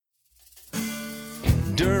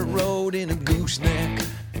dirt road in a gooseneck,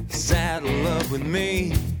 saddle up with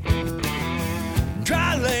me.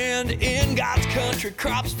 Dry land in God's country,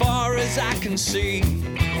 crops far as I can see.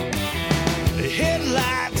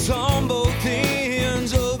 Headlights on both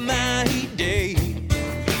ends of my day.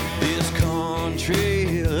 This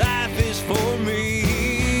country life is for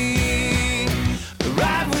me.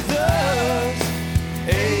 Ride with us,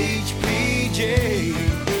 HPJ.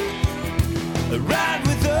 Ride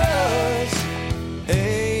with us,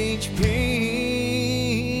 HPJ.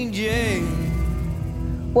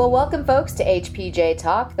 Well, welcome folks to HPJ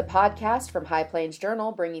Talk, the podcast from High Plains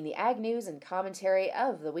Journal, bringing the ag news and commentary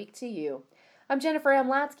of the week to you. I'm Jennifer M.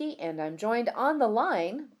 Latsky, and I'm joined on the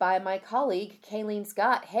line by my colleague, Kayleen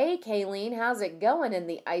Scott. Hey, Kayleen, how's it going in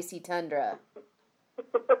the icy tundra?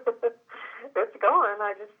 It's going.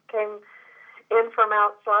 I just came in from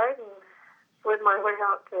outside and slid my way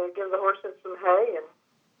out to give the horses some hay, and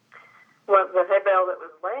the hay bale that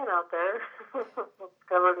was laying out there was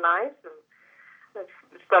covered in ice and it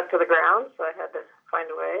stuck to the ground, so I had to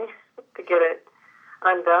find a way to get it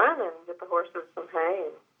undone and get the horses some hay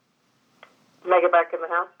and make it back in the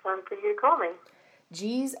house in time for you to call me.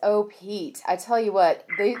 Geez, oh Pete, I tell you what,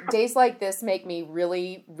 days like this make me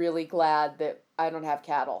really, really glad that I don't have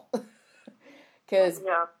cattle. Because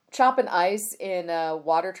chopping ice in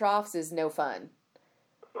water troughs is no fun.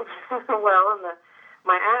 Well, and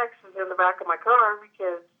my axe is in the back of my car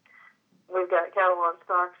because we've got cattle on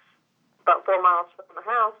stalks about 4 miles from the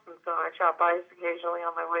house, and so I chop ice occasionally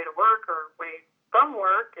on my way to work or way from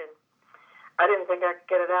work, and I didn't think I could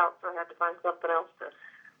get it out, so I had to find something else to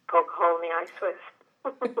poke a hole in the ice with.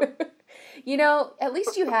 You know, at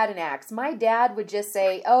least you had an axe. My dad would just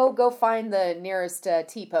say, oh, go find the nearest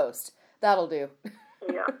T-post. That'll do.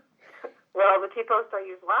 Yeah. Well, the T-post I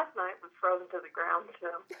used last night was frozen to the ground, so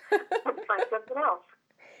I had to find something else.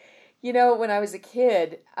 You know, when I was a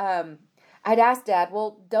kid, I'd ask Dad,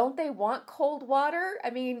 well, don't they want cold water? I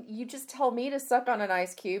mean, you just tell me to suck on an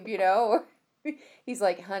ice cube, you know? He's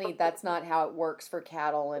like, honey, that's not how it works for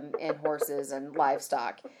cattle and horses and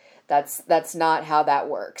livestock. That's not how that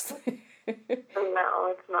works. No,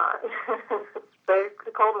 it's not. The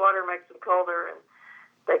cold water makes them colder, and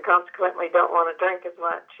they consequently don't want to drink as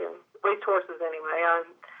much. And at least horses, anyway.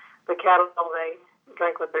 The cattle, they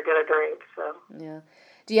drink what they're going to drink. So. Yeah.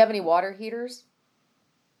 Do you have any water heaters?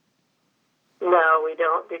 No, we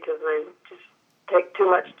don't, because they just take too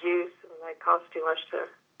much juice and they cost too much to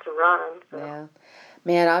run. So. Yeah.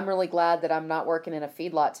 Man, I'm really glad that I'm not working in a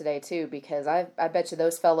feedlot today, too, because I bet you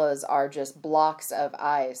those fellows are just blocks of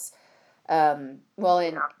ice. And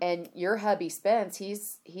your hubby Spence,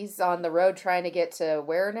 he's on the road trying to get to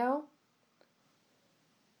where now?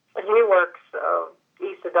 He works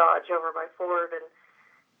east of Dodge over by Ford, and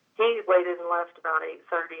he waited and left about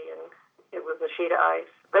 8:30, and it was a sheet of ice.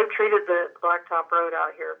 They've treated the blacktop road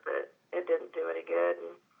out here, but it didn't do any good.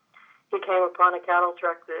 And he came upon a cattle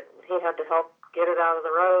truck that he had to help get it out of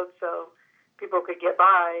the road so people could get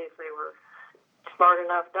by if they were smart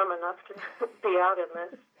enough, dumb enough to be out in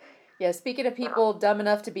this. Yeah, speaking of people dumb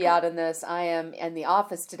enough to be out in this, I am in the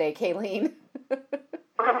office today, Kayleen.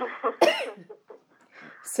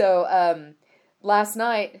 So last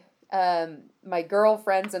night, my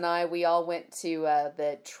girlfriends and I, we all went to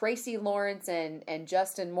the Tracy Lawrence and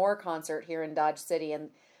Justin Moore concert here in Dodge City. And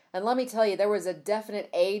let me tell you, there was a definite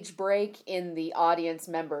age break in the audience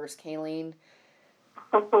members, Kayleen.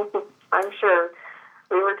 I'm sure.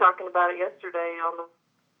 We were talking about it yesterday on the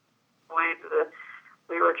way to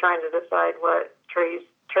we were trying to decide what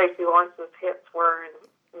Tracy Lawrence's hits were and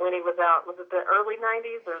when he was out. Was it the early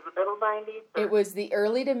 90s or the middle 90s? It was the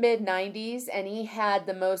early to mid 90s, and he had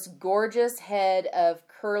the most gorgeous head of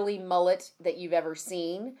curly mullet that you've ever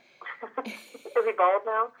seen. Is he bald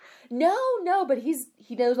now? No, but he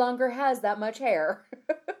no longer has that much hair.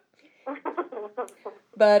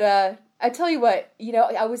 But I tell you what, you know,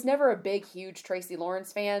 I was never a big, huge Tracy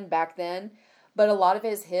Lawrence fan back then, but a lot of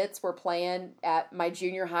his hits were playing at my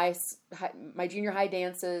junior high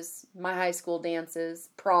dances, my high school dances,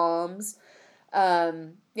 proms.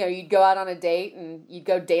 You know, you'd go out on a date and you'd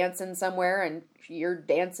go dancing somewhere, and you're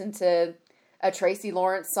dancing to a Tracy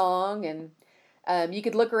Lawrence song, and you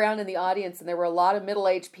could look around in the audience, and there were a lot of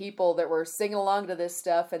middle-aged people that were singing along to this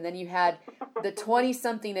stuff, and then you had the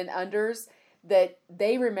 20-something and unders that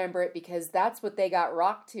they remember it because that's what they got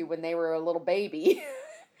rocked to when they were a little baby.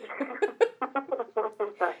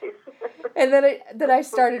 Nice. And then I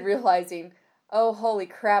started realizing, oh, holy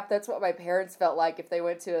crap, that's what my parents felt like if they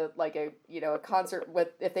went to a concert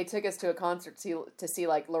if they took us to a concert to see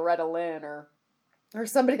like Loretta Lynn or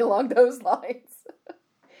somebody along those lines.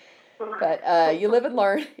 But you live and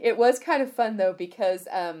learn. It was kind of fun though because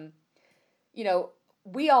you know,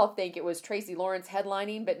 we all think it was Tracy Lawrence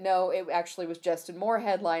headlining, but no, it actually was Justin Moore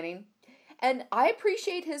headlining. And I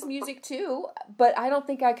appreciate his music too, but I don't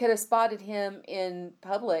think I could have spotted him in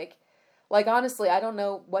public. Like, honestly, I don't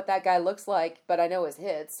know what that guy looks like, but I know his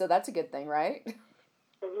hits, so that's a good thing, right?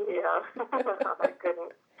 Yeah, I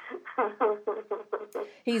couldn't.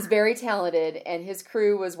 He's very talented, and his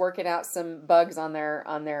crew was working out some bugs on their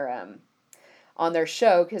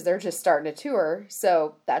show because they're just starting a tour.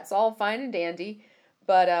 So that's all fine and dandy.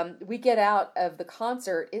 But we get out of the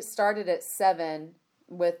concert. It started at 7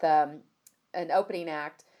 with an opening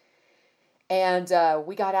act, and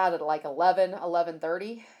we got out at like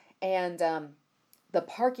 11:30, and the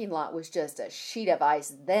parking lot was just a sheet of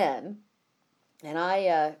ice then. And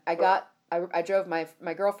I drove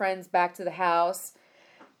my girlfriends back to the house,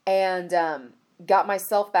 and got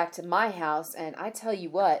myself back to my house. And I tell you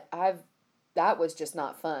what, that was just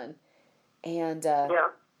not fun. And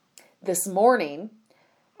this morning,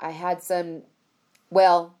 I had some.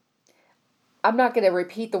 Well, I'm not going to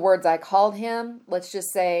repeat the words I called him. Let's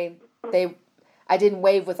just say I didn't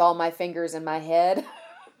wave with all my fingers in my head.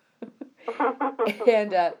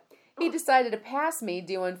 And he decided to pass me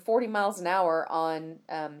doing 40 miles an hour on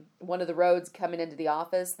one of the roads coming into the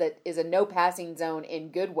office that is a no passing zone in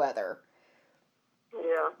good weather.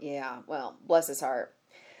 Yeah. Yeah, well, bless his heart.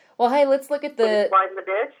 Well, hey, let's look at Did he widen the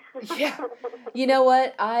ditch? Yeah. You know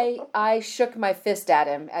what? I shook my fist at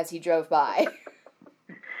him as he drove by.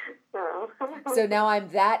 No. So now I'm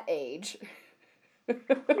that age.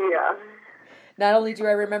 Yeah. Not only do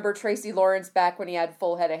I remember Tracy Lawrence back when he had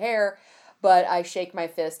full head of hair, but I shake my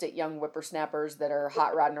fist at young whippersnappers that are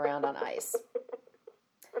hot rodding around on ice.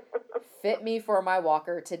 Fit me for my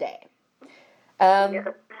walker today. Yes.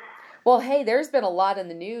 Well, hey, there's been a lot in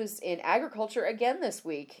the news in agriculture again this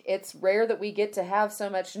week. It's rare that we get to have so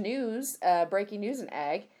much news, breaking news in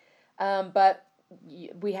ag. But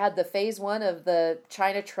we had the phase 1 of the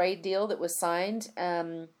China trade deal that was signed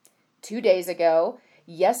 2 days ago.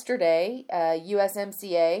 Yesterday,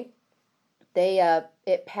 USMCA,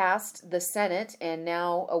 it passed the Senate and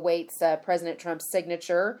now awaits President Trump's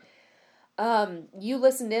signature. You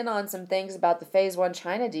listened in on some things about the phase 1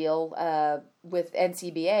 China deal with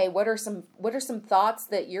NCBA. What are some thoughts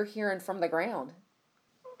that you're hearing from the ground?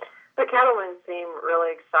 The cattlemen seem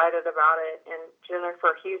really excited about it, and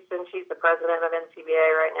Jennifer Houston, she's the president of NCBA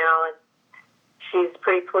right now, and she's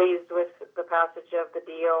pretty pleased with the passage of the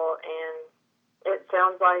deal, and it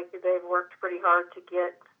sounds like they've worked pretty hard to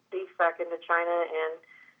get beef back into China and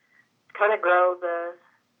kind of grow the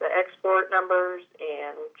export numbers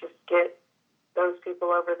and just get those people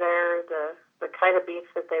over there the kind of beef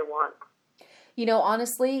that they want. You know,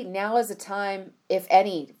 honestly, now is a time, if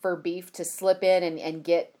any, for beef to slip in and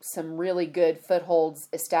get some really good footholds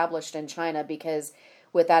established in China, because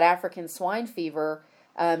with that African swine fever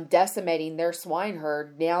decimating their swine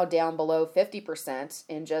herd, now down below 50%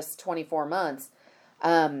 in just 24 months,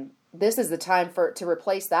 this is the time to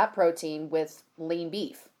replace that protein with lean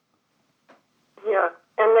beef. Yeah,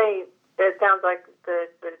 and it sounds like the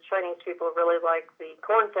Chinese people really like the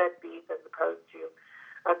corn-fed beef as opposed to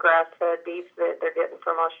a grass-fed beef that they're getting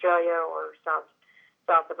from Australia or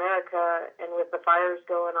South America. And with the fires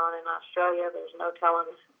going on in Australia, there's no telling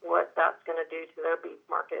what that's going to do to their beef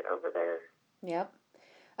market over there. Yep.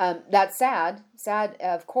 That's sad. Sad,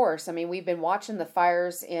 of course. I mean, we've been watching the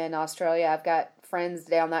fires in Australia. I've got friends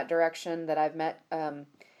down that direction that I've met,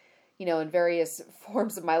 in various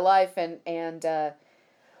forms of my life, and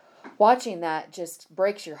watching that just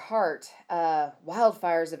breaks your heart.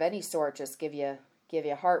 Wildfires of any sort just give you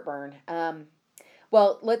heartburn.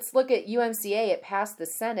 Well, let's look at UMCA. It passed the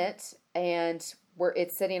Senate, and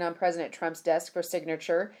it's sitting on President Trump's desk for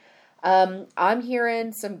signature. I'm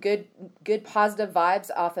hearing some good positive vibes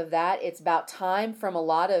off of that. It's about time from a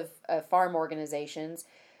lot of farm organizations.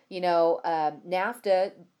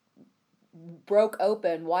 NAFTA broke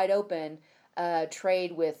wide open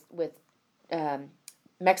trade with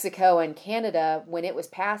Mexico and Canada when it was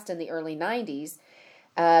passed in the early 90s.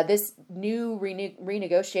 This new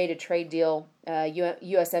renegotiated trade deal,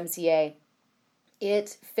 USMCA,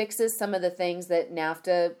 it fixes some of the things that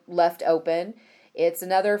NAFTA left open. It's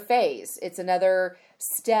another phase. It's another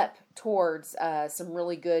step towards some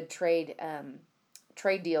really good trade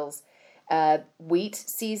deals. Wheat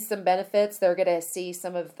sees some benefits. They're going to see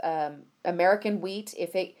some of American wheat.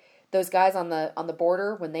 Those guys on the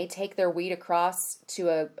border, when they take their wheat across to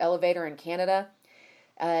a elevator in Canada,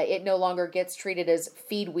 it no longer gets treated as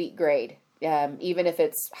feed wheat grade, even if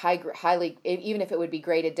it's even if it would be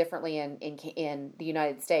graded differently in the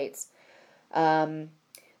United States.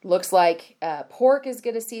 Looks like pork is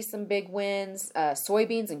going to see some big wins.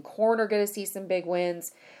 Soybeans and corn are going to see some big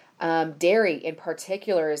wins. Dairy in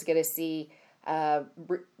particular is going to see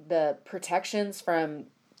the protections from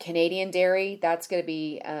Canadian dairy. That's going to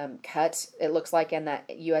be cut, it looks like, in that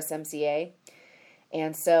USMCA.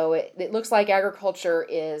 And so it looks like agriculture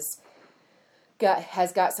has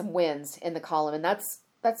got some wins in the column, and that's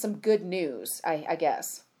some good news, I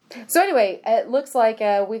guess. So anyway, it looks like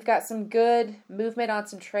we've got some good movement on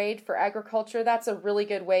some trade for agriculture. That's a really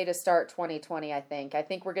good way to start 2020, I think. I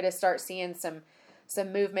think we're going to start seeing some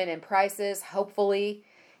movement in prices, hopefully,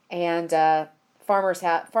 and farmers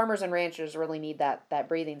and ranchers really need that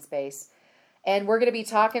breathing space. And we're going to be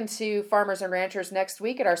talking to farmers and ranchers next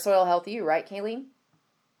week at our Soil Health U, right, Kayleen?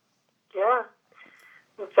 Yeah.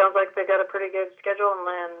 It sounds like they've got a pretty good schedule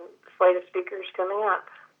and slate of speakers coming up.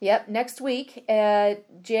 Yep, next week,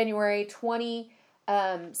 January 22nd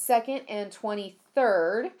and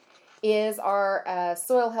 23rd, is our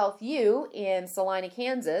Soil Health U in Salina,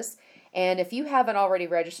 Kansas. And if you haven't already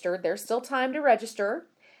registered, there's still time to register.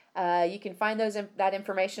 You can find that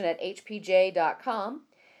information at hpj.com.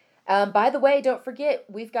 By the way, don't forget,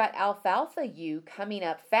 we've got Alfalfa U coming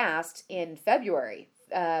up fast in February.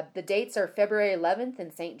 The dates are February 11th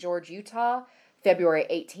in St. George, Utah, February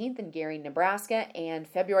 18th in Gary, Nebraska, and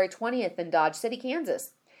February 20th in Dodge City,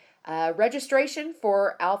 Kansas. Registration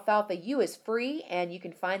for Alfalfa U is free, and you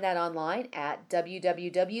can find that online at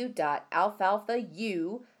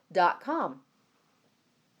www.alfalfau.com.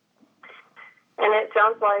 And it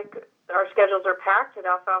sounds like our schedules are packed at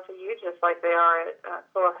Alfalfa U, just like they are at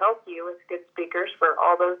Soil Health U, with good speakers for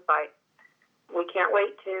all those sites. We can't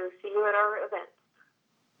wait to see you at our events.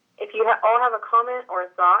 If you all have a comment or a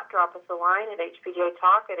thought, drop us a line at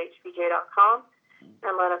hpjtalk@hpj.com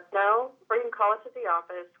and let us know, or you can call us at the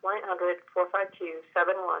office,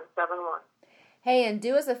 1-800-452-7171. Hey, and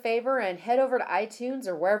do us a favor and head over to iTunes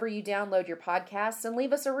or wherever you download your podcasts and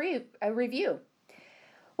leave us a review.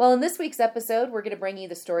 Well, in this week's episode, we're going to bring you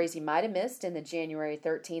the stories you might have missed in the January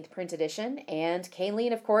 13th print edition, and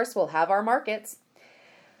Kayleen, of course, will have our markets.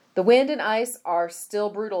 The wind and ice are still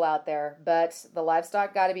brutal out there, but the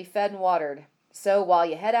livestock got to be fed and watered. So while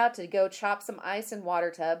you head out to go chop some ice in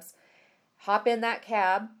water tubs, hop in that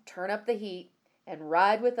cab, turn up the heat, and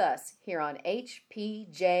ride with us here on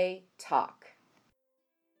HPJ Talk.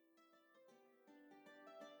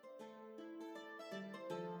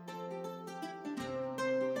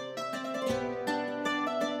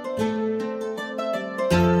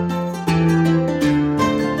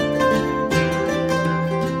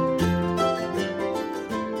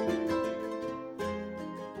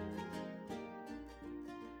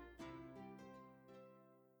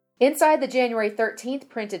 Inside the January 13th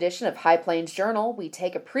print edition of High Plains Journal, we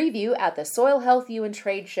take a preview at the Soil Health U and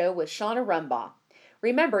Trade Show with Shauna Rumbaugh.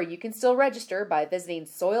 Remember, you can still register by visiting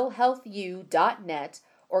soilhealthu.net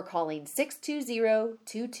or calling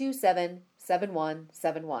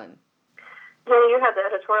 620-227-7171. Jenny, you had the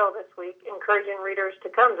editorial this week encouraging readers to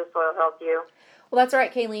come to Soil Health U. Well, that's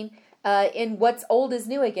right, Kayleen. In What's Old is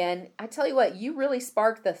New Again, I tell you what, you really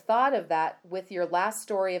sparked the thought of that with your last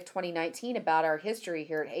story of 2019 about our history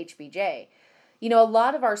here at HBJ. You know, a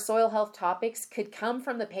lot of our soil health topics could come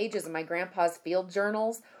from the pages of my grandpa's field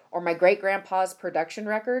journals or my great-grandpa's production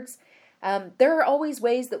records. There are always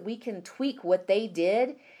ways that we can tweak what they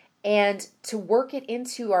did and to work it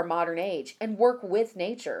into our modern age and work with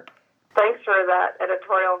nature. Thanks for that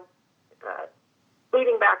editorial.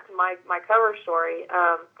 Leading back to my cover story,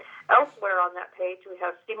 elsewhere on that page, we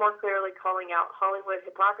have Seymour Clearly calling out Hollywood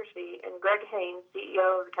hypocrisy, and Greg Haynes,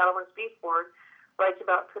 CEO of the Cattlemen's Beef Board, writes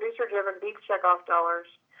about producer-driven beef checkoff dollars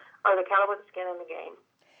are the cattlemen's skin in the game.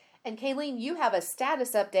 And Kayleen, you have a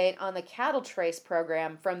status update on the Cattle Trace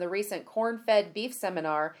program from the recent corn-fed beef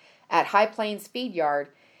seminar at High Plains Feed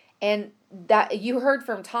Yard. And that you heard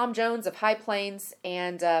from Tom Jones of High Plains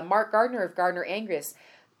and Mark Gardner of Gardner Angus,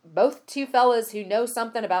 both two fellas who know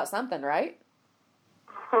something about something, right?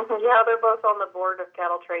 Yeah, they're both on the board of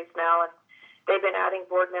Cattle Trace now, and they've been adding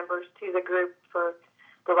board members to the group for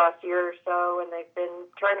the last year or so, and they've been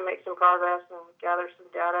trying to make some progress and gather some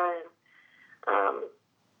data. And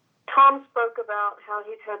Tom spoke about how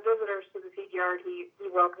he's had visitors to the feed yard. He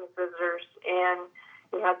welcomes visitors, and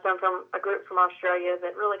he had some from a group from Australia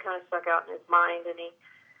that really kind of stuck out in his mind. And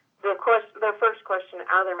the first question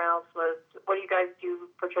out of their mouths was, "What do you guys do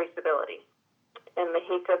for traceability?" And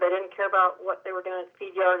he said they didn't care about what they were doing at the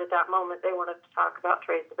feed yard at that moment. They wanted to talk about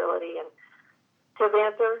traceability. And his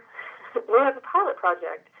answer, "We have a pilot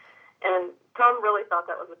project." And Tom really thought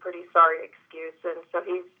that was a pretty sorry excuse. And so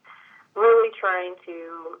he's really trying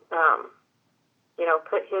to,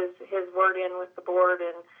 put his word in with the board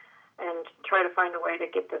and try to find a way to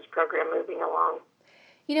get this program moving along.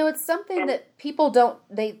 It's something that people don't,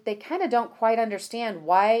 they kind of don't quite understand.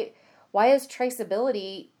 Why is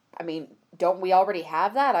traceability, don't we already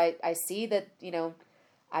have that? I see that,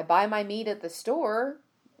 I buy my meat at the store.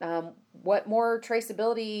 What more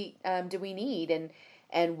traceability do we need?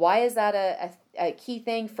 And why is that a key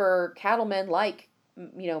thing for cattlemen like,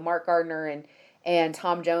 Mark Gardner and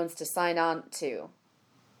Tom Jones to sign on to?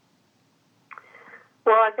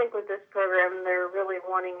 Well, I think with this program, they're really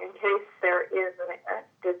wanting, in case there is a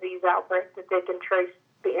disease outbreak, that they can trace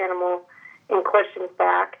the animal in question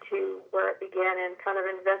back to where it began and kind of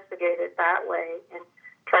investigate it that way and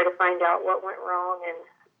try to find out what went wrong and,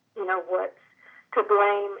 what's to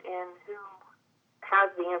blame and who has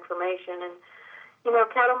the information. And,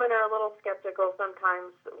 cattlemen are a little skeptical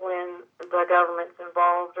sometimes when the government's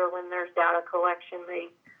involved or when there's data collection. They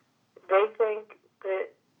think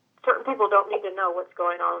that certain people don't need to know what's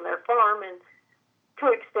going on their farm, and to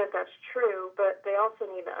an extent that's true, but they also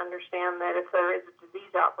need to understand that if there is a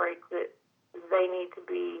disease outbreak, that they need to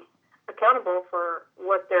be accountable for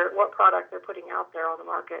what product they're putting out there on the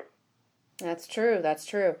market. That's true.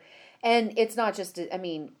 And it's not just,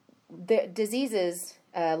 the diseases,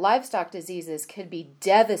 livestock diseases could be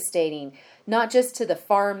devastating, not just to the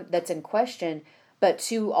farm that's in question, but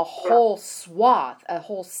to a whole swath, a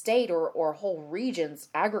whole state or whole region's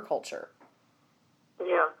agriculture.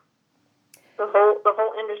 Yeah. The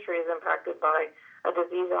whole industry is impacted by a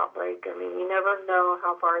disease outbreak. You never know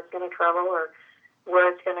how far it's going to travel or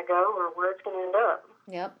where it's going to go or where it's going to end up.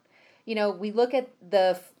 Yep. We look at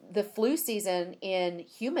the flu season in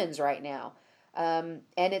humans right now, and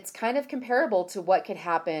it's kind of comparable to what could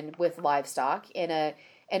happen with livestock in a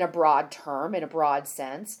broad term, in a broad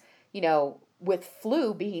sense. With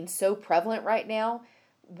flu being so prevalent right now,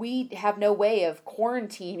 we have no way of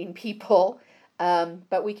quarantining people,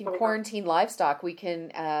 but we can quarantine livestock. We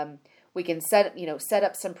can set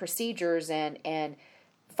up some procedures and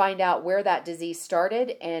find out where that disease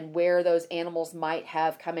started and where those animals might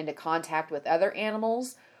have come into contact with other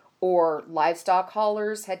animals, or livestock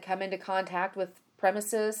haulers had come into contact with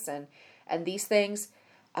premises and these things.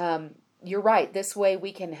 You're right. This way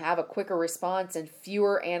we can have a quicker response and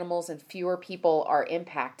fewer animals and fewer people are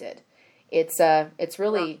impacted. It's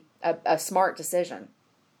really a smart decision.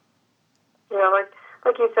 Yeah,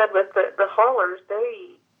 like you said, with the haulers,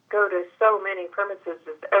 they go to so many premises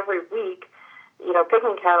every week,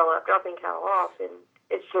 picking cattle up, dropping cattle off, and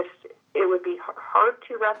it would be hard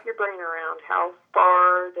to wrap your brain around how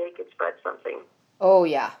far they could spread something. Oh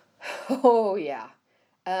yeah.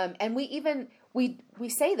 And we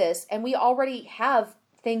say this, and we already have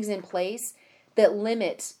things in place that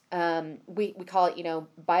limit, we call it,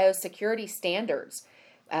 biosecurity standards.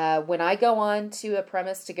 When I go on to a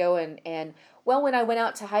premise to go when I went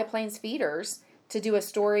out to High Plains Feeders to do a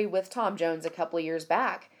story with Tom Jones a couple of years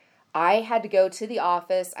back, I had to go to the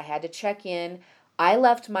office. I had to check in. I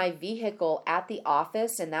left my vehicle at the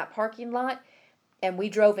office in that parking lot, and we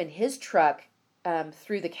drove in his truck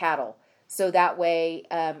through the cattle. So that way,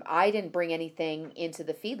 I didn't bring anything into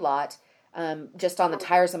the feedlot, just on the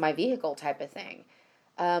tires of my vehicle type of thing.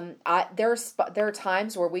 There are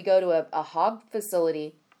times where we go to a hog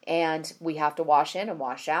facility and we have to wash in and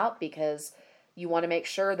wash out because you want to make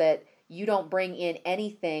sure that you don't bring in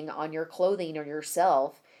anything on your clothing or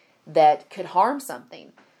yourself that could harm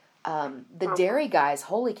something. The dairy guys,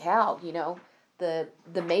 holy cow, the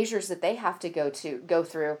measures that they have to go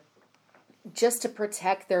through just to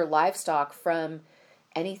protect their livestock from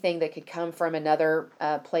anything that could come from another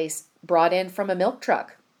place brought in from a milk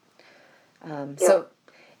truck. So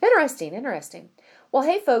interesting. Well,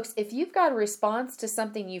 hey folks, if you've got a response to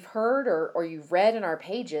something you've heard or you've read in our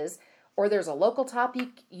pages, or there's a local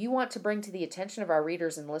topic you want to bring to the attention of our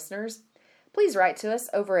readers and listeners, please write to us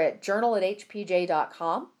over at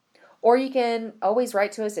journal@hpj.com, or you can always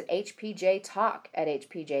write to us at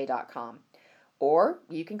hpjtalk@hpj.com. Or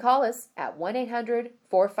you can call us at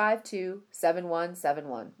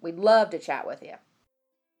 1-800-452-7171. We'd love to chat with you.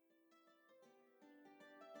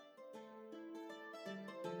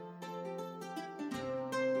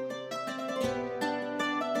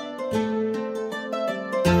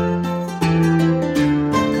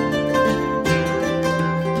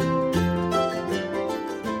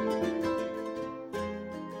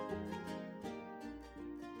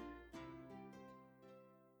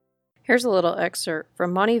 Here's a little excerpt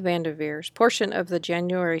from Monty Vanderveer's portion of the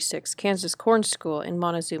January 6th Kansas Corn School in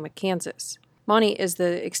Montezuma, Kansas. Monty is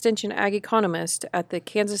the Extension Ag Economist at the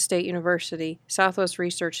Kansas State University Southwest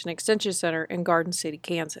Research and Extension Center in Garden City,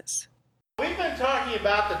 Kansas. We've been talking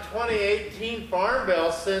about the 2018 Farm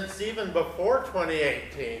Bill since even before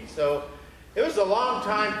 2018. So it was a long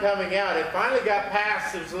time coming out. It finally got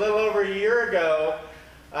passed. It was a little over a year ago,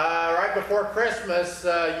 right before Christmas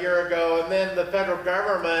a year ago, and then the federal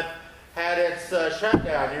government had its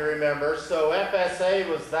shutdown, you remember. So FSA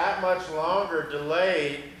was that much longer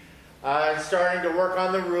delayed and starting to work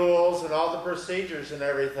on the rules and all the procedures and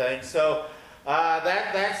everything. So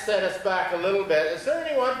that set us back a little bit. Is there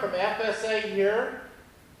anyone from FSA here?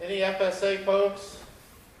 Any FSA folks?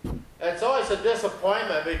 It's always a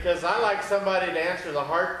disappointment because I like somebody to answer the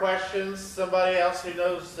hard questions, somebody else who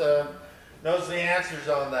knows the answers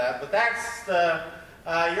on that. But that's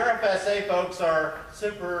your FSA folks are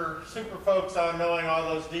super folks on knowing all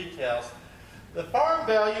those details. The Farm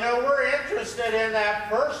Bill, you know, we're interested in that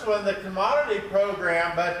first one, the commodity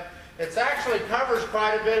program, but it actually covers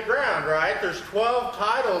quite a bit of ground, right? There's 12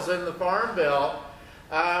 titles in the Farm Bill,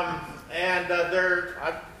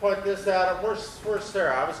 I put this out. Where's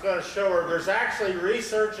Sarah? I was going to show her. There's actually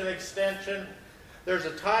research and extension. There's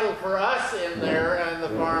a title for us in there in the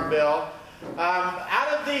Farm Bill.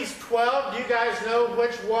 Out of these 12, do you guys know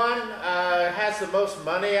which one has the most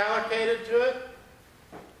money allocated to it?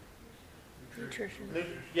 Nutrition.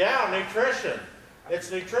 Nutrition.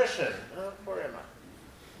 It's nutrition. Where am I?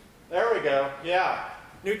 There we go. Yeah.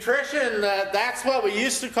 Nutrition, that's what we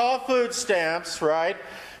used to call food stamps, right?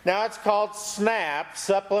 Now it's called SNAP,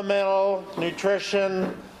 Supplemental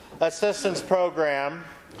Nutrition Assistance Program.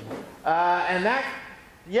 And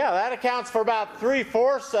that accounts for about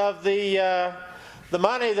 3/4 of the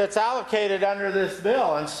money that's allocated under this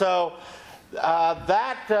bill. And so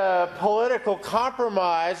that political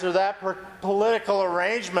compromise or that political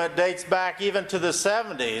arrangement dates back even to the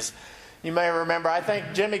 70s. You may remember, I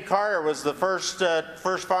think Jimmy Carter was the first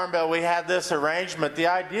Farm Bill we had this arrangement. The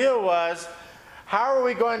idea was, how are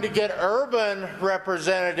we going to get urban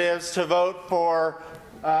representatives to vote for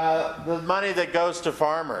the money that goes to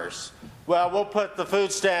farmers? Well, we'll put the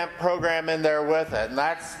food stamp program in there with it, and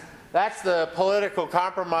that's the political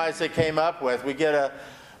compromise they came up with. We get a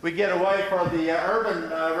way for the urban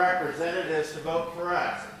representatives to vote for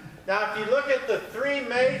us. Now, if you look at the three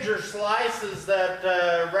major slices that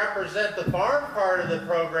represent the farm part of the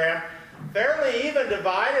program, fairly even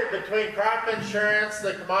divided between crop insurance,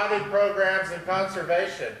 the commodity programs, and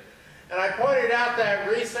conservation. And I pointed out that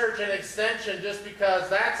research and extension just because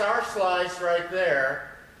that's our slice right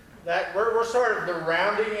there. That we're sort of the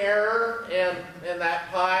rounding error in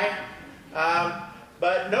that pie.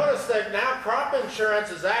 But notice that now crop insurance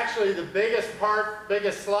is actually the biggest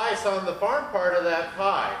slice on the farm part of that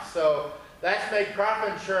pie. So that's made crop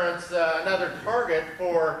insurance another target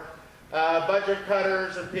for budget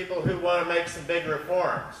cutters and people who want to make some big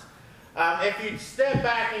reforms. If you step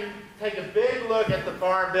back and take a big look at the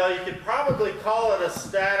Farm Bill, you could probably call it a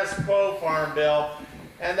status quo Farm Bill.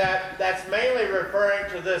 And that's mainly referring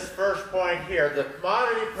to this first point here, the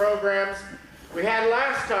commodity programs we had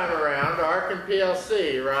last time around, ARC and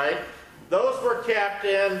PLC, right? Those were kept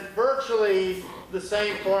in virtually the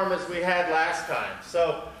same form as we had last time.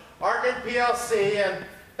 So ARC and PLC, and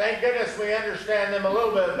thank goodness we understand them a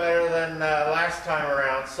little bit better than last time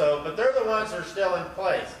around. But they're the ones that are still in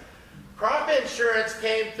place. Crop insurance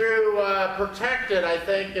came through protected, I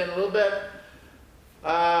think, in a little bit.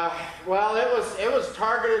 It was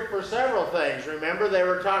targeted for several things. Remember, they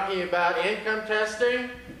were talking about income testing.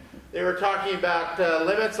 They were talking about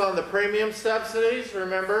limits on the premium subsidies,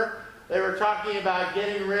 remember? They were talking about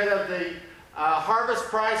getting rid of the harvest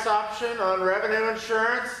price option on revenue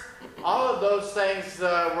insurance. All of those things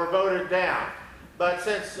were voted down. But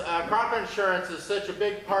since crop insurance is such a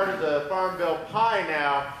big part of the Farm Bill pie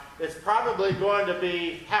now, it's probably going to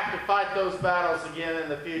have to fight those battles again in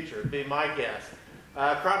the future, would be my guess.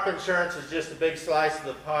 Crop insurance is just a big slice of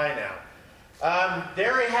the pie now.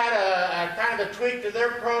 Dairy had a kind of a tweak to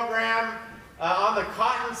their program on the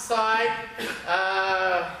cotton side.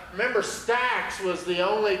 Remember, Stax was the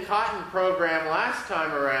only cotton program last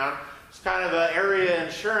time around. It's kind of an area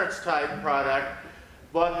insurance type product.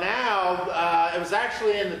 But now, it was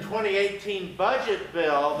actually in the 2018 budget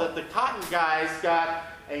bill that the cotton guys got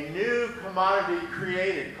a new commodity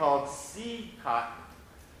created called seed cotton.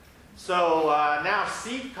 So now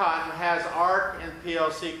seed cotton has ARC and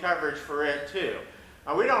PLC coverage for it too.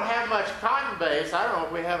 Now we don't have much cotton base. I don't know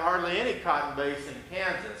if we have hardly any cotton base in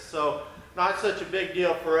Kansas. So not such a big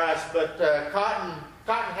deal for us, but cotton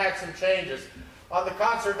had some changes. On the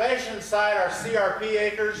conservation side, our CRP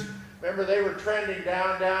acres, remember they were trending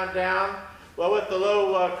down, down, down. Well, with the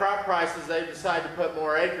low crop prices, they decided to put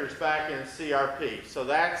more acres back in CRP. So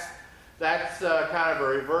that's kind of a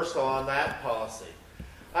reversal on that policy.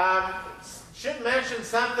 Should mention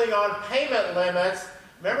something on payment limits.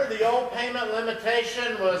 Remember the old payment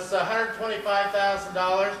limitation was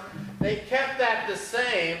 $125,000? They kept that the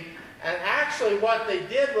same, and actually what they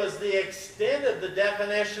did was they extended the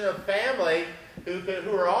definition of family,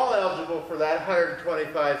 who are all eligible for that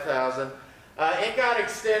 $125,000. It got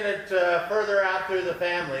extended further out through the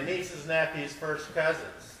family, nieces, nephews, first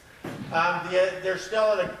cousins. There's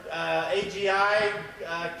still an AGI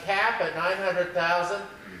cap at $900,000.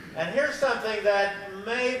 And here's something that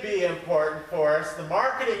may be important for us. The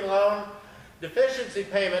marketing loan deficiency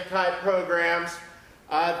payment type programs,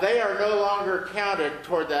 they are no longer counted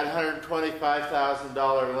toward that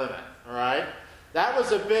 $125,000 limit, all right? That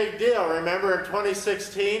was a big deal. Remember in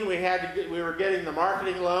 2016 we were getting the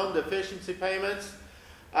marketing loan deficiency payments,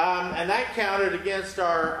 and that counted against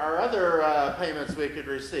our other payments we could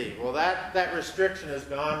receive. Well, that restriction is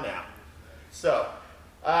gone now. So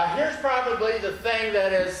here's probably the thing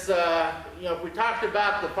that is, we talked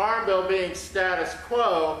about the Farm Bill being status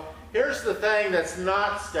quo. Here's the thing that's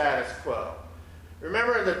not status quo.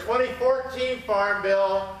 Remember in the 2014 Farm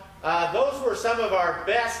Bill, those were some of our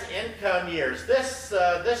best income years. This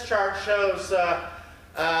chart shows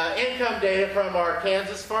income data from our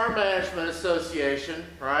Kansas Farm Management Association,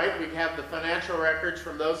 right? We have the financial records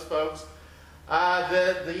from those folks.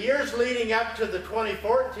 The years leading up to the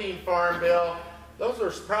 2014 Farm Bill, those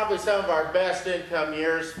were probably some of our best income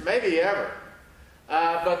years, maybe ever.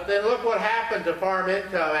 But then look what happened to farm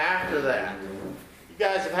income after that. You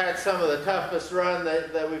guys have had some of the toughest run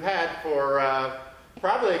that we've had for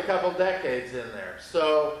probably a couple decades in there.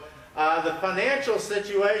 So the financial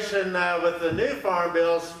situation with the new farm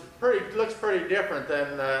bills looks pretty different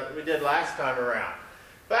than we did last time around.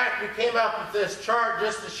 In fact, we came up with this chart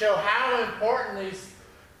just to show how important these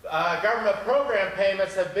government program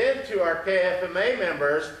payments have been to our KFMA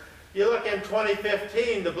members. You look in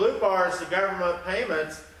 2015, the blue bars, the government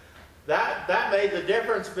payments, that made the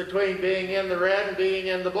difference between being in the red and being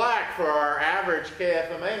in the black for our average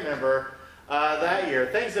KFMA member that year.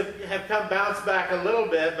 Things have come bounced back a little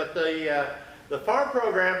bit, but the farm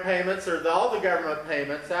program payments, or all the government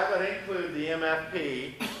payments, that would include the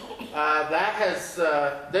MFP,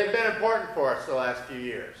 they've been important for us the last few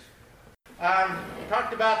years. We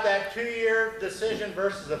talked about that 2-year decision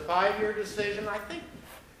versus a 5-year decision. I think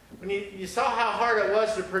when you saw how hard it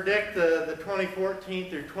was to predict the 2014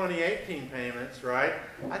 through 2018 payments, right?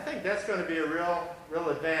 I think that's going to be a real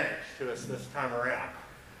advantage to us this time around.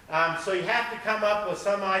 So you have to come up with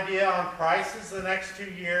some idea on prices the next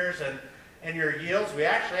 2 years and your yields. We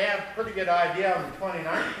actually have a pretty good idea on the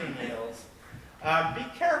 2019 yields. Be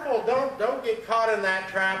careful, don't get caught in that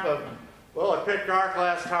trap of, well, I picked ARC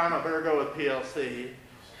last time, I better go with PLC.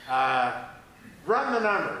 Run the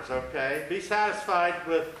numbers, okay? Be satisfied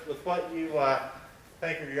with what you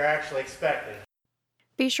think you're actually expecting.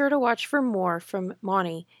 Be sure to watch for more from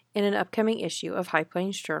Monty in an upcoming issue of High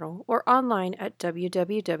Plains Journal or online at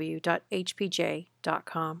www.hpj.com.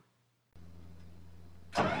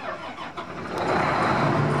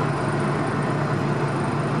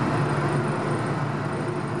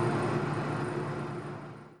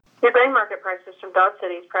 Your grain market prices from Dodge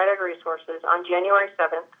City's Pride Ag Resources on January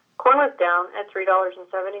 7th. Corn was down at $3.70.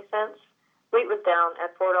 Wheat was down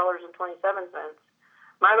at $4.27.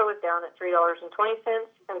 Milo was down at $3.20,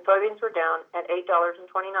 and soybeans were down at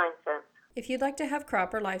 $8.29. If you'd like to have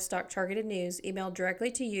crop or livestock targeted news emailed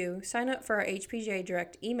directly to you, sign up for our HPJ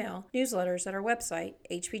Direct email newsletters at our website,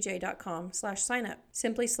 hpj.com/signup.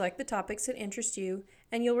 Simply select the topics that interest you,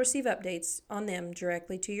 and you'll receive updates on them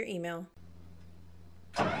directly to your email.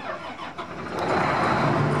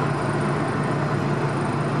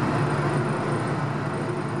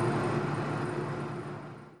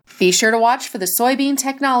 Be sure to watch for the soybean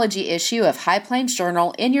technology issue of High Plains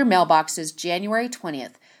Journal in your mailboxes January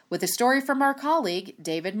 20th with a story from our colleague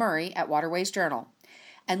David Murray at Waterways Journal.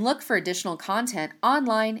 And look for additional content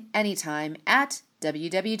online anytime at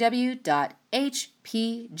www.hpj.com.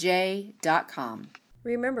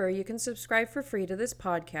 Remember, you can subscribe for free to this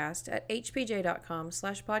podcast at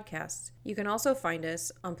hpj.com/podcasts. You can also find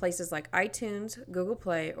us on places like iTunes, Google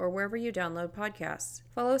Play, or wherever you download podcasts.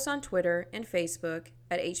 Follow us on Twitter and Facebook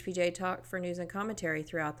at HPJ Talk for news and commentary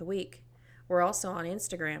throughout the week. We're also on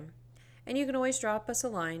Instagram. And you can always drop us a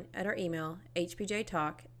line at our email,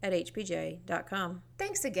 hpjtalk@hpj.com.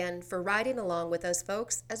 Thanks again for riding along with us,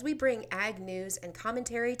 folks, as we bring ag news and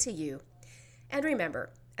commentary to you. And remember,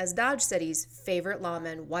 as Dodge City's favorite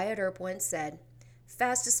lawman Wyatt Earp once said,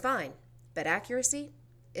 fast is fine, but accuracy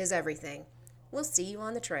is everything. We'll see you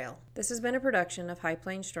on the trail. This has been a production of High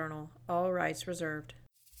Plains Journal, all rights reserved.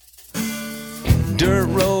 Dirt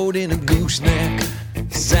road in a gooseneck,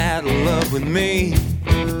 saddle up with me.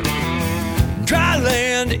 Dry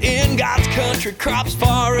land in God's country, crops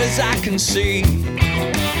far as I can see.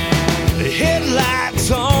 The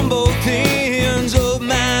headlights on both ends of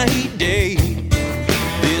my day.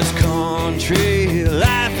 This country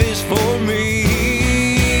life is for me.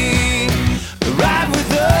 Ride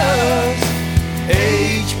with us,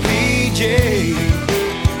 HPJ.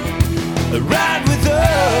 Ride